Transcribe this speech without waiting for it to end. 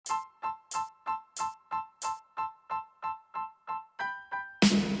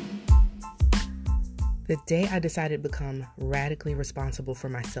The day I decided to become radically responsible for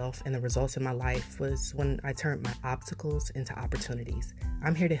myself and the results in my life was when I turned my obstacles into opportunities.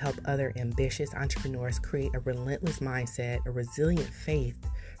 I'm here to help other ambitious entrepreneurs create a relentless mindset, a resilient faith,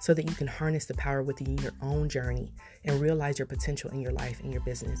 so that you can harness the power within your own journey and realize your potential in your life and your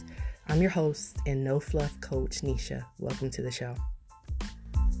business. I'm your host and no fluff coach, Nisha. Welcome to the show.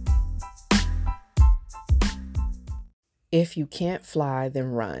 If you can't fly,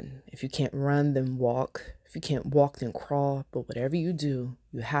 then run. If you can't run, then walk. If you can't walk, then crawl. But whatever you do,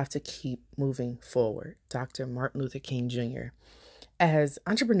 you have to keep moving forward. Dr. Martin Luther King Jr. As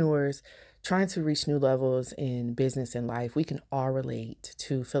entrepreneurs trying to reach new levels in business and life, we can all relate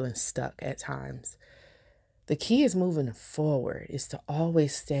to feeling stuck at times. The key is moving forward, is to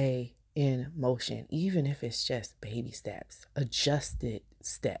always stay in motion, even if it's just baby steps, adjusted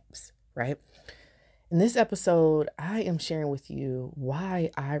steps, right? In this episode, I am sharing with you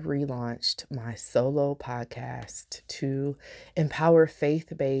why I relaunched my solo podcast to empower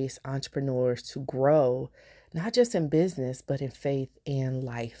faith-based entrepreneurs to grow, not just in business, but in faith and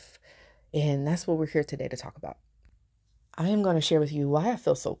life. And that's what we're here today to talk about. I am going to share with you why I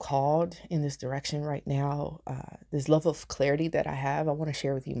feel so called in this direction right now. This level of clarity that I have. I want to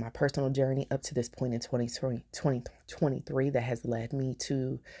share with you my personal journey up to this point in 2023 that has led me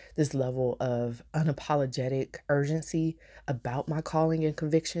to this level of unapologetic urgency about my calling and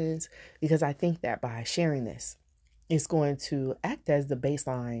convictions, because I think that by sharing this, it's going to act as the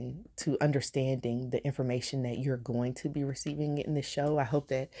baseline to understanding the information that you're going to be receiving in this show. I hope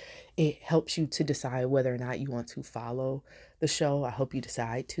that it helps you to decide whether or not you want to follow the show. I hope you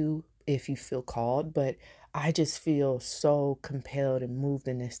decide to if you feel called, but I just feel so compelled and moved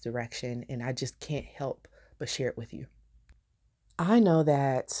in this direction, and I just can't help but share it with you. I know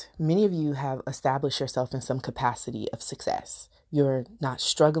that many of you have established yourself in some capacity of success. You're not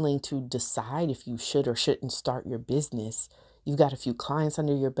struggling to decide if you should or shouldn't start your business. You've got a few clients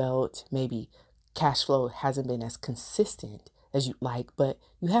under your belt. Maybe cash flow hasn't been as consistent as you'd like, but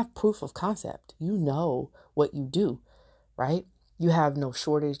you have proof of concept. You know what you do, right? You have no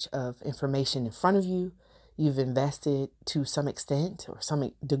shortage of information in front of you. You've invested to some extent or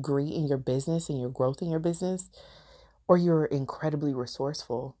some degree in your business and your growth in your business, or you're incredibly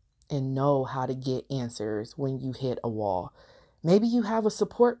resourceful and know how to get answers when you hit a wall. Maybe you have a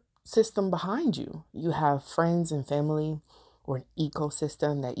support system behind you. You have friends and family or an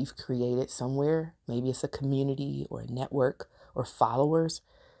ecosystem that you've created somewhere. Maybe it's a community or a network or followers.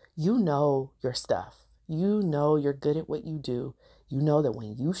 You know your stuff. You know you're good at what you do. You know that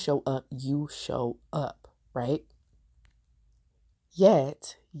when you show up, right?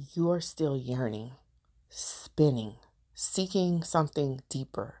 Yet you're still yearning, spinning, seeking something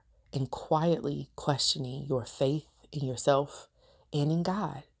deeper, and quietly questioning your faith in yourself and in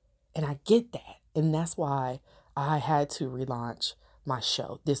God. And I get that. And that's why I had to relaunch my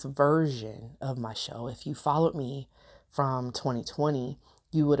show, this version of my show. If you followed me from 2020,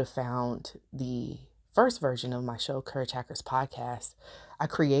 you would have found the first version of my show, Courage Hackers Podcast. I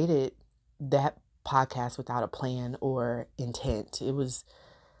created that podcast without a plan or intent.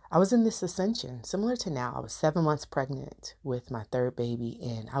 I was in this ascension, similar to now. I was 7 months pregnant with my third baby,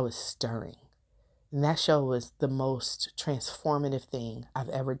 and I was stirring. And that show was the most transformative thing I've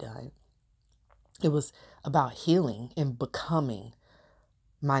ever done. It was about healing and becoming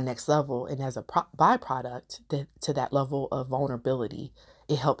my next level. And as a byproduct to that level of vulnerability,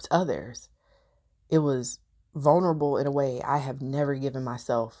 it helped others. It was vulnerable in a way I have never given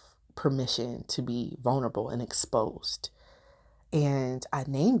myself permission to be vulnerable and exposed. And I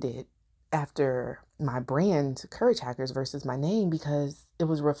named it after my brand, Courage Hackers, versus my name, because it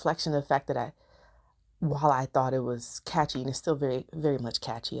was a reflection of the fact that while I thought it was catchy, and it's still very, very much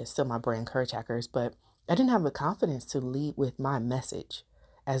catchy, it's still my brand, Courage Hackers, but I didn't have the confidence to lead with my message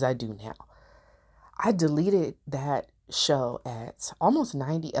as I do now. I deleted that show at almost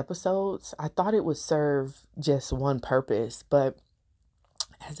 90 episodes. I thought it would serve just one purpose, but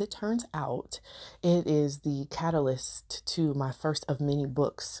as it turns out, it is the catalyst to my first of many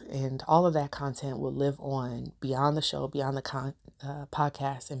books, and all of that content will live on beyond the show, beyond the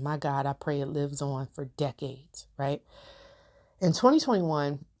podcast. And my God, I pray it lives on for decades, right? In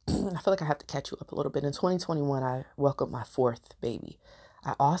 2021, I feel like I have to catch you up a little bit. In 2021, I welcomed my fourth baby.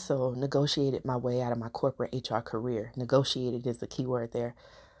 I also negotiated my way out of my corporate HR career. Negotiated is the key word there.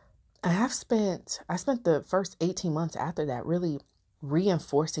 I spent the first 18 months after that really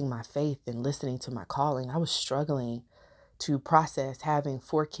reinforcing my faith and listening to my calling. I was struggling to process having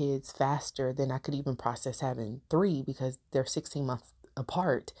 4 kids faster than I could even process having 3 because they're 16 months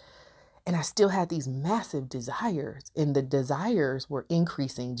apart. And I still had these massive desires, and the desires were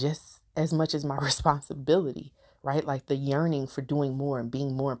increasing just as much as my responsibility, right? Like the yearning for doing more and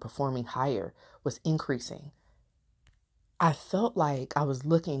being more and performing higher was increasing. I felt like I was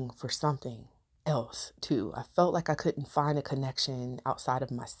looking for something else too. I felt like I couldn't find a connection outside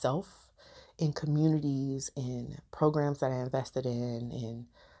of myself in communities, in programs that I invested in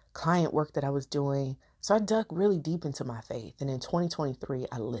client work that I was doing. So I dug really deep into my faith. And in 2023,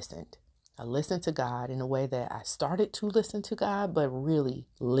 I listened. I listened to God in a way that I started to listen to God, but really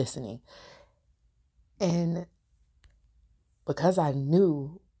listening. And because I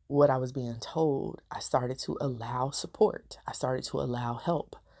knew what I was being told, I started to allow support. I started to allow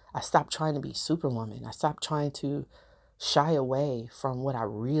help. I stopped trying to be Superwoman. I stopped trying to shy away from what I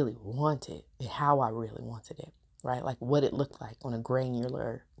really wanted and how I really wanted it, right? Like what it looked like on a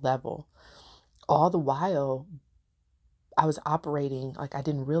granular level. All the while, I was operating like I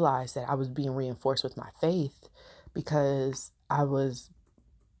didn't realize that I was being reinforced with my faith because I was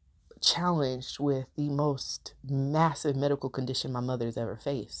challenged with the most massive medical condition my mother's ever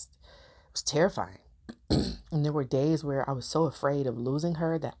faced. It was terrifying. And there were days where I was so afraid of losing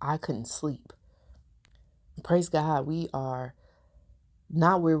her that I couldn't sleep. And praise God, we are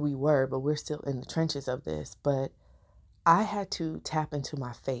not where we were, but we're still in the trenches of this. But I had to tap into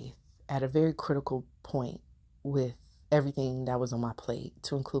my faith at a very critical point with everything that was on my plate,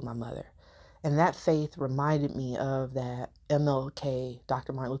 to include my mother. And that faith reminded me of that MLK,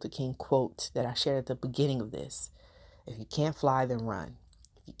 Dr. Martin Luther King quote that I shared at the beginning of this. If you can't fly, then run.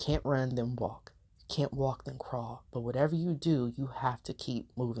 If you can't run, then walk. If you can't walk, then crawl. But whatever you do, you have to keep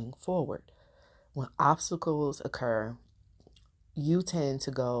moving forward. When obstacles occur, you tend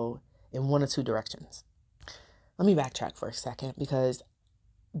to go in one or two directions. Let me backtrack for a second, because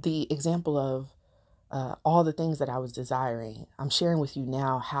the example of all the things that I was desiring, I'm sharing with you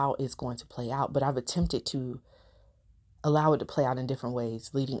now how it's going to play out, but I've attempted to allow it to play out in different ways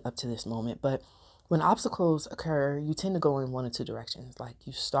leading up to this moment. But when obstacles occur, you tend to go in one or two directions. Like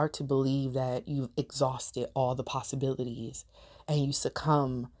you start to believe that you've exhausted all the possibilities and you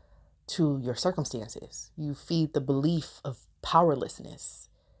succumb to your circumstances. You feed the belief of powerlessness,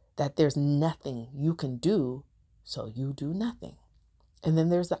 that there's nothing you can do, so you do nothing. And then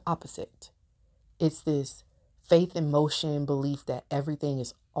there's the opposite. It's this faith in motion belief that everything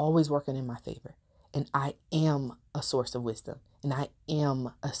is always working in my favor. And I am a source of wisdom. And I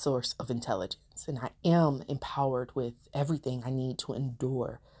am a source of intelligence. And I am empowered with everything I need to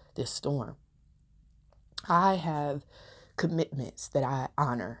endure this storm. I have commitments that I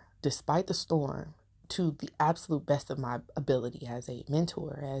honor despite the storm to the absolute best of my ability as a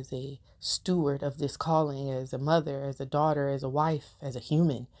mentor, as a steward of this calling, as a mother, as a daughter, as a wife, as a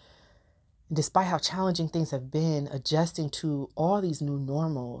human. Despite how challenging things have been adjusting to all these new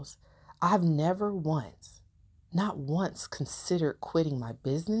normals, I've never once, not once, considered quitting my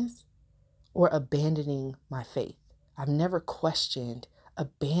business or abandoning my faith. I've never questioned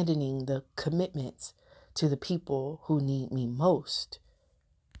abandoning the commitments to the people who need me most.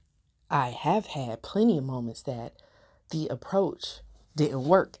 I have had plenty of moments that the approach didn't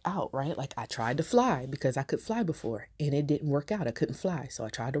work out, right? Like I tried to fly because I could fly before and it didn't work out. I couldn't fly. So I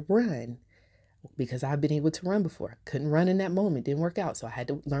tried to run because I've been able to run before. Couldn't run in that moment, didn't work out. So I had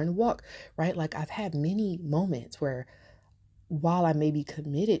to learn to walk, right? Like I've had many moments where while I may be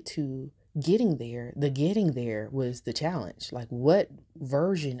committed to getting there, the getting there was the challenge. Like what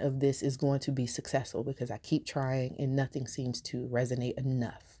version of this is going to be successful, because I keep trying and nothing seems to resonate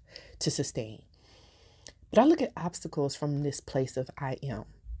enough to sustain. But I look at obstacles from this place of I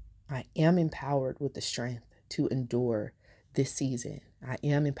am empowered with the strength to endure this season. I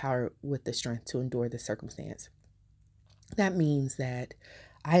am empowered with the strength to endure this circumstance. That means that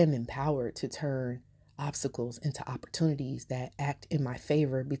I am empowered to turn obstacles into opportunities that act in my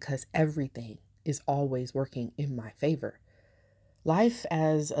favor, because everything is always working in my favor. Life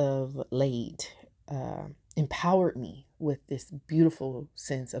as of late empowered me with this beautiful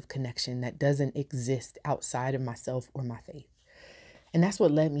sense of connection that doesn't exist outside of myself or my faith. And that's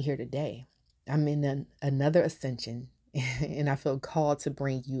what led me here today. I'm in another ascension, and I feel called to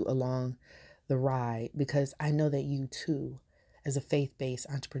bring you along the ride, because I know that you too, as a faith-based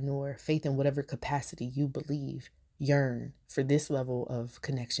entrepreneur, faith in whatever capacity you believe, yearn for this level of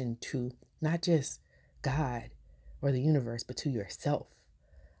connection to not just God or the universe, but to yourself.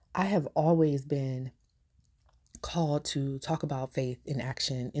 I have always been called to talk about faith in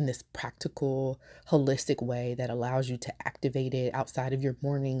action in this practical, holistic way that allows you to activate it outside of your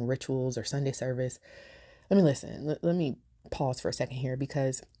morning rituals or Sunday service. Let me pause for a second here,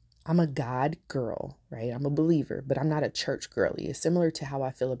 because I'm a God girl, right? I'm a believer, but I'm not a church girly. It's similar to how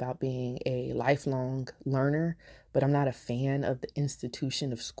I feel about being a lifelong learner, but I'm not a fan of the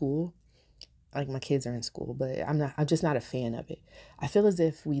institution of school. like my kids are in school, but I'm just not a fan of it. I feel as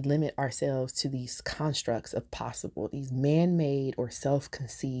if we limit ourselves to these constructs of possible, these man-made or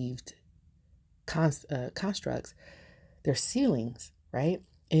self-conceived constructs. They're ceilings, right?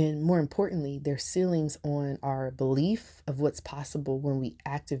 And more importantly, they're ceilings on our belief of what's possible when we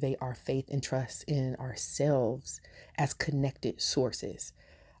activate our faith and trust in ourselves as connected sources.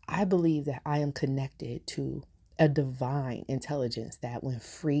 I believe that I am connected to a divine intelligence that, when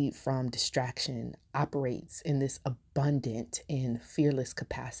freed from distraction, operates in this abundant and fearless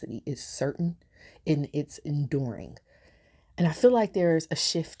capacity, is certain and it's enduring. And I feel like there's a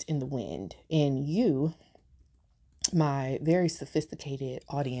shift in the wind, and you, my very sophisticated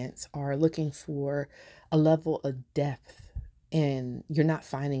audience, are looking for a level of depth, and you're not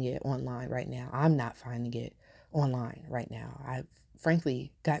finding it online right now. I'm not finding it online right now. I've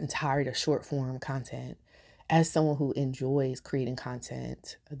frankly gotten tired of short form content as someone who enjoys creating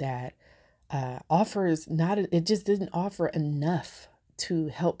content that offers not, it just didn't offer enough to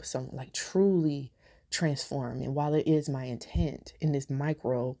help someone like truly transform. And while it is my intent in this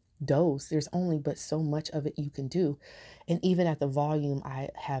micro dose, there's only but so much of it you can do. And even at the volume I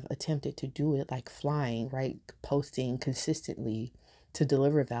have attempted to do it, like flying, right, posting consistently to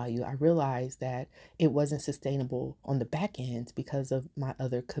deliver value, I realized that it wasn't sustainable on the back end because of my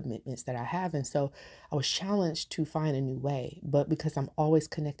other commitments that I have. And so I was challenged to find a new way. But because I'm always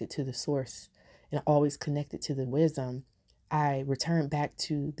connected to the source and always connected to the wisdom, I returned back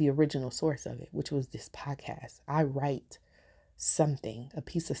to the original source of it, which was this podcast. I write something, a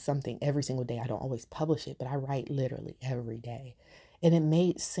piece of something every single day. I don't always publish it, but I write literally every day. And it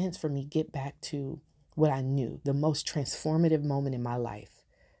made sense for me to get back to what I knew, the most transformative moment in my life,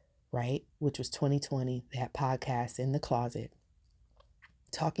 right? Which was 2020, that podcast in the closet,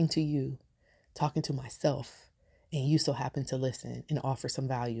 talking to you, talking to myself, and you so happen to listen and offer some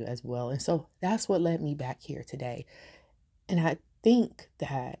value as well. And so that's what led me back here today. And I think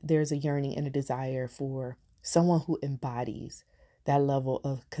that there's a yearning and a desire for someone who embodies that level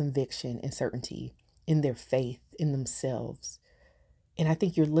of conviction and certainty in their faith, in themselves. And I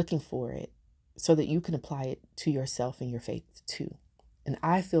think you're looking for it so that you can apply it to yourself and your faith too. And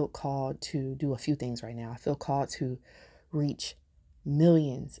I feel called to do a few things right now. I feel called to reach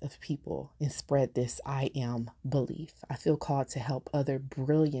millions of people and spread this I am belief. I feel called to help other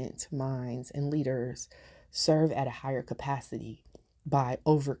brilliant minds and leaders serve at a higher capacity by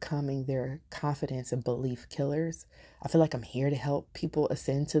overcoming their confidence and belief killers. I feel like I'm here to help people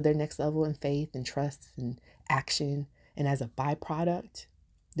ascend to their next level in faith and trust and action. And as a byproduct,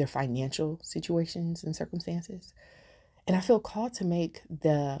 their financial situations and circumstances. And I feel called to make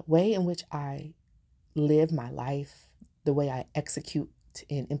the way in which I live my life, the way I execute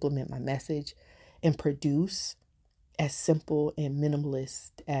and implement my message and produce, as simple and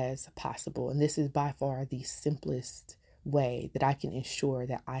minimalist as possible. And this is by far the simplest way that I can ensure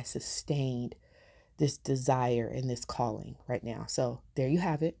that I sustained this desire and this calling right now. So there you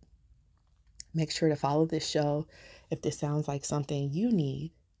have it. Make sure to follow this show if this sounds like something you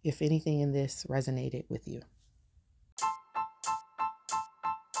need, if anything in this resonated with you.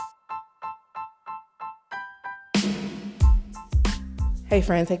 Hey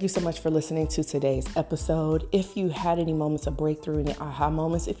friends, thank you so much for listening to today's episode. If you had any moments of breakthrough, any aha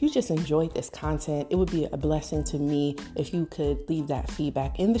moments, if you just enjoyed this content, it would be a blessing to me if you could leave that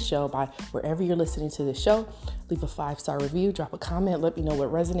feedback in the show by wherever you're listening to the show. Leave a 5-star review, drop a comment, let me know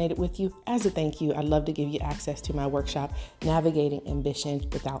what resonated with you. As a thank you, I'd love to give you access to my workshop, Navigating Ambition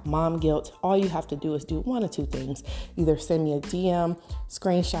Without Mom Guilt. All you have to do is do one of two things. Either send me a DM,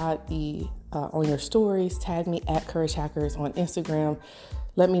 screenshot the on your stories, tag me at Courage Hackers on Instagram.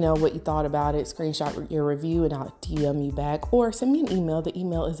 Let me know what you thought about it. Screenshot your review and I'll DM you back, or send me an email. The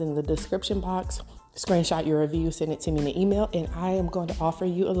email is in the description box. Screenshot your review, send it to me in the email, and I am going to offer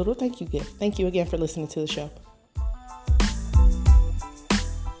you a little thank you gift. Thank you again for listening to the show.